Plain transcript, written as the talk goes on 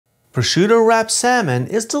Prosciutto wrapped salmon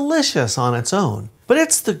is delicious on its own, but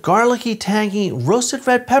it's the garlicky, tangy, roasted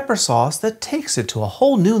red pepper sauce that takes it to a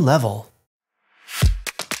whole new level.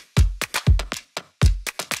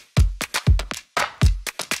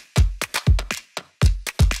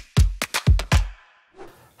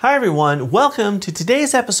 Hi everyone, welcome to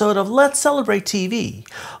today's episode of Let's Celebrate TV.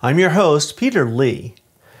 I'm your host, Peter Lee.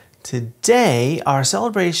 Today, our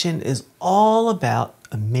celebration is all about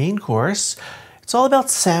a main course. It's all about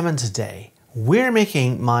salmon today. We're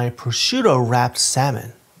making my prosciutto wrapped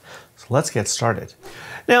salmon. So let's get started.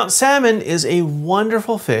 Now, salmon is a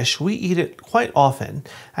wonderful fish. We eat it quite often.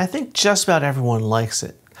 I think just about everyone likes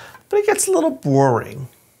it, but it gets a little boring.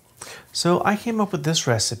 So I came up with this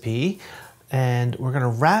recipe, and we're gonna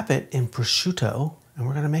wrap it in prosciutto, and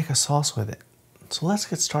we're gonna make a sauce with it. So let's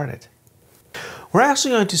get started. We're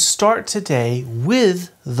actually going to start today with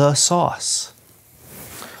the sauce.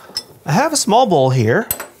 I have a small bowl here.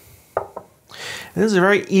 And this is a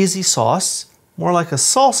very easy sauce, more like a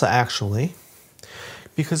salsa actually,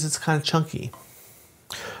 because it's kind of chunky.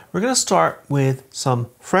 We're gonna start with some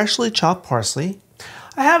freshly chopped parsley.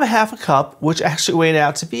 I have a half a cup, which actually weighed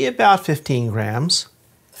out to be about 15 grams,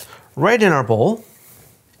 right in our bowl.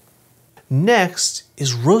 Next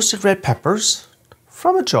is roasted red peppers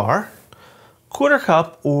from a jar, quarter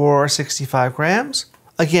cup or 65 grams.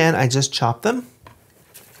 Again, I just chopped them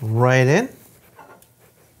right in.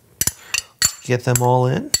 Get them all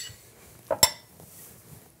in.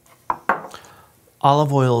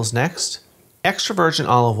 Olive oil is next. Extra virgin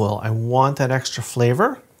olive oil. I want that extra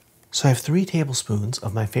flavor. So I have 3 tablespoons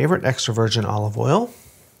of my favorite extra virgin olive oil.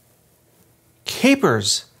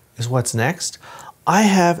 Capers is what's next. I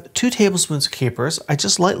have 2 tablespoons of capers. I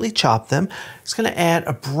just lightly chop them. It's gonna add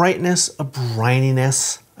a brightness, a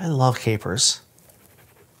brininess. I love capers.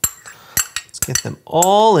 Let's get them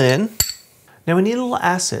all in. Now we need a little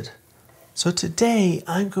acid. So today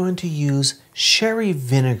I'm going to use sherry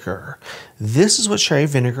vinegar. This is what sherry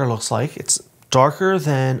vinegar looks like. It's darker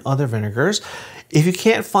than other vinegars. If you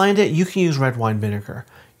can't find it, you can use red wine vinegar.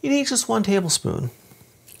 You need just 1 tablespoon.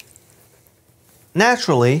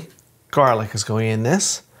 Naturally, garlic is going in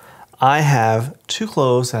this. I have 2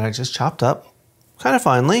 cloves that I just chopped up kind of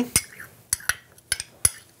finely.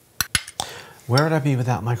 Where would I be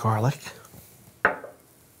without my garlic?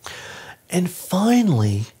 And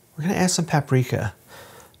finally, we're gonna add some paprika,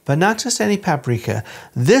 but not just any paprika.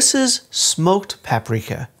 This is smoked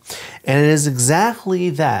paprika, and it is exactly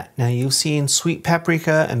that. Now you've seen sweet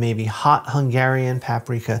paprika and maybe hot Hungarian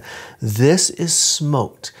paprika. This is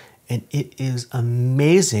smoked, and it is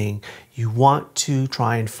amazing. You want to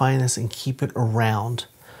try and find this and keep it around.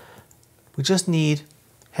 We just need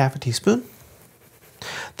half a teaspoon.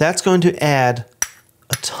 That's going to add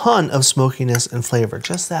a ton of smokiness and flavor,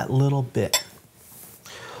 just that little bit.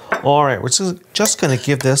 All right, we're just gonna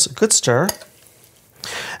give this a good stir.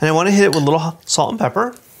 And I wanna hit it with a little salt and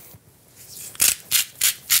pepper.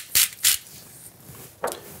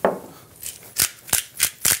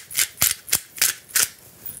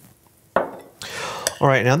 All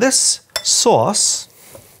right, now this sauce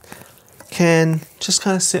can just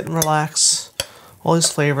kind of sit and relax. All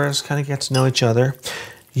these flavors kind of get to know each other.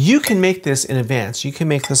 You can make this in advance. You can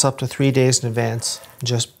make this up to 3 days in advance.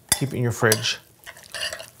 Just keep it in your fridge.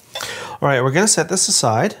 All right, we're gonna set this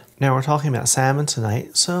aside. Now we're talking about salmon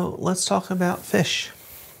tonight, so let's talk about fish.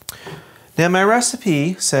 Now my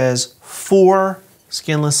recipe says 4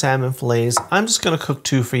 skinless salmon fillets. I'm just gonna cook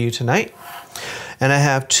 2 for you tonight. And I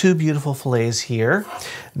have 2 beautiful fillets here.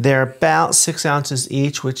 They're about 6 ounces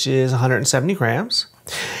each, which is 170 grams.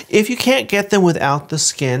 If you can't get them without the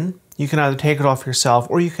skin, you can either take it off yourself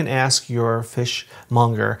or you can ask your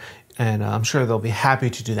fishmonger, and I'm sure they'll be happy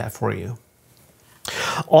to do that for you.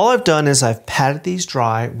 All I've done is I've patted these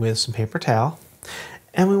dry with some paper towel,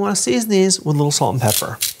 and we want to season these with a little salt and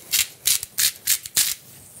pepper.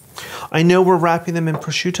 I know we're wrapping them in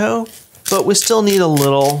prosciutto, but we still need a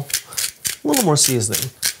little more seasoning.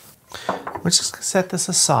 Let's just set this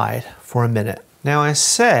aside for a minute. Now I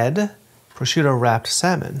said prosciutto wrapped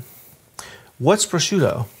salmon. What's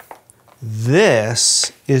prosciutto?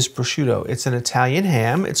 This is prosciutto. It's an Italian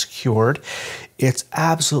ham. It's cured. It's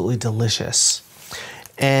absolutely delicious.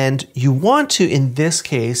 And you want to, in this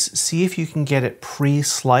case, see if you can get it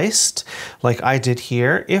pre-sliced like I did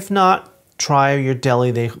here. If not, try your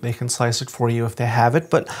deli. They can slice it for you if they have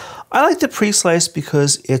it. But I like the pre-sliced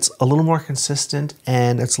because it's a little more consistent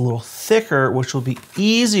and it's a little thicker, which will be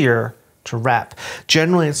easier to wrap.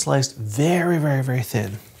 Generally, it's sliced very, very, very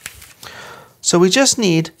thin. So we just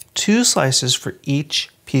need 2 slices for each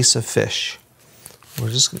piece of fish.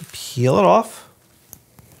 We're just going to peel it off.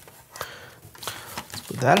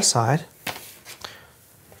 that aside.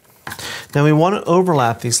 Now we want to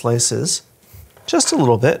overlap these slices just a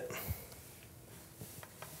little bit.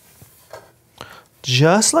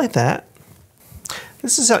 Just like that.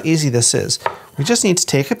 This is how easy this is. We just need to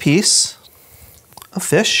take a piece of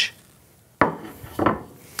fish. And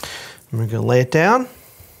we're going to lay it down.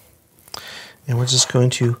 And we're just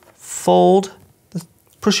going to fold the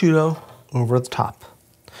prosciutto over the top.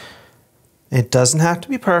 It doesn't have to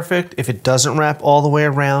be perfect. If it doesn't wrap all the way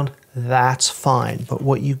around, that's fine. But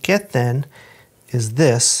what you get then is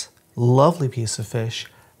this lovely piece of fish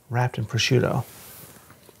wrapped in prosciutto.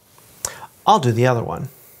 I'll do the other one.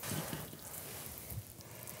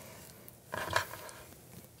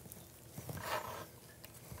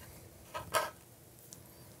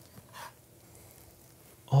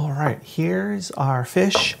 All right, here's our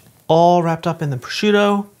fish all wrapped up in the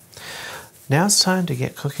prosciutto. Now it's time to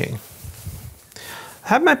get cooking. I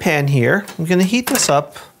have my pan here. I'm going to heat this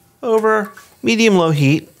up over medium-low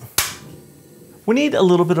heat. We need a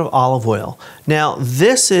little bit of olive oil. Now,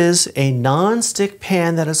 this is a non-stick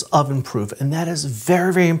pan that is oven-proof, and that is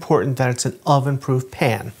very, very important that it's an oven-proof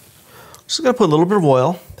pan. Just going to put a little bit of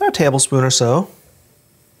oil, about a tablespoon or so.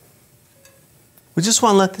 We just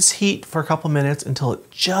want to let this heat for a couple minutes until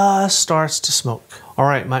it just starts to smoke. All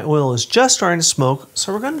right, my oil is just starting to smoke,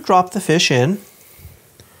 so we're going to drop the fish in.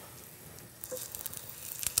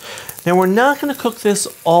 Now, we're not going to cook this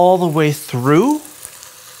all the way through.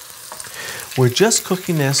 We're just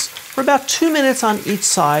cooking this for about 2 minutes on each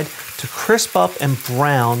side to crisp up and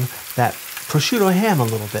brown that prosciutto ham a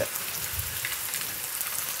little bit.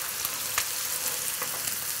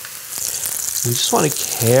 We just want to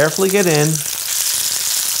carefully get in,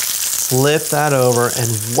 flip that over, and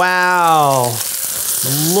wow,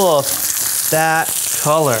 look, that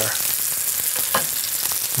color.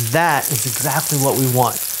 That is exactly what we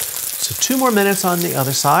want. So 2 more minutes on the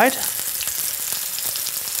other side.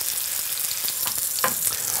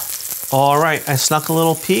 All right, I snuck a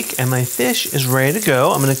little peek and my fish is ready to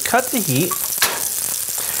go. I'm going to cut the heat.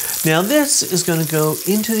 Now this is going to go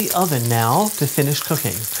into the oven now to finish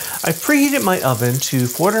cooking. I preheated my oven to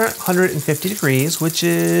 450 degrees, which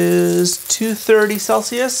is 230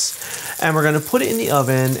 Celsius. And we're going to put it in the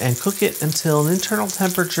oven and cook it until an internal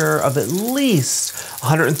temperature of at least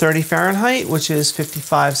 130 Fahrenheit, which is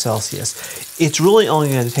 55 Celsius. It's really only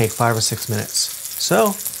going to take 5 or 6 minutes. So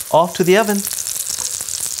off to the oven.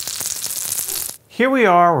 Here we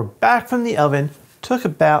are, we're back from the oven. Took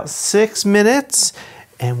about 6 minutes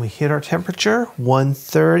and we hit our temperature,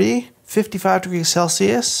 130, 55 degrees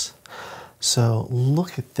Celsius. So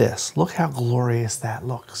look at this, look how glorious that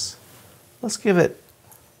looks. Let's give it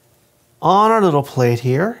on our little plate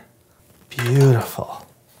here. Beautiful.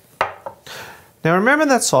 Now remember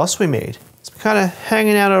that sauce we made? It's kind of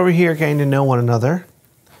hanging out over here, getting to know one another.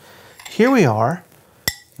 Here we are.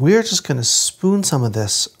 We're just gonna spoon some of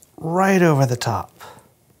this right over the top.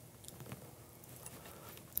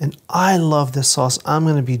 And I love this sauce. I'm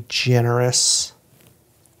going to be generous.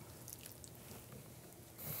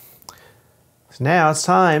 So now it's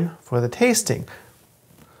time for the tasting.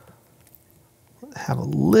 Have a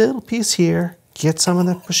little piece here. Get some of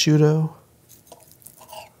the prosciutto.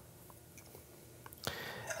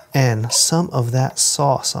 And some of that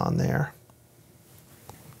sauce on there.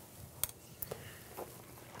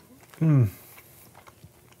 Mmm.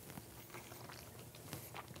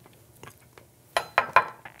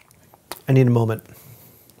 I need a moment.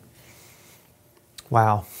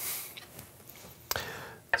 Wow.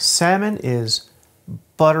 Salmon is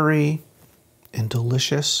buttery and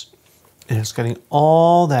delicious, and it's getting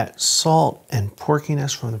all that salt and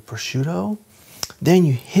porkiness from the prosciutto. Then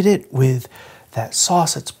you hit it with that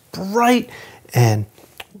sauce that's bright and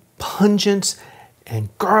pungent and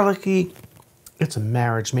garlicky. It's a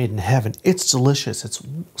marriage made in heaven. It's delicious. It's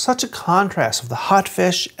such a contrast of the hot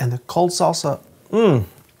fish and the cold salsa. Mmm.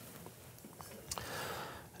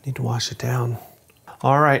 Need to wash it down.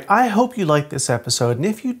 All right, I hope you liked this episode, and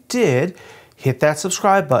if you did, hit that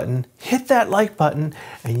subscribe button, hit that like button,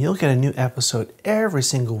 and you'll get a new episode every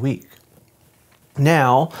single week.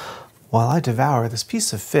 Now, while I devour this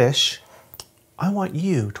piece of fish, I want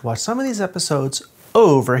you to watch some of these episodes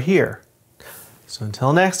over here. So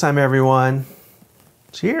until next time, everyone,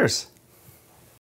 cheers.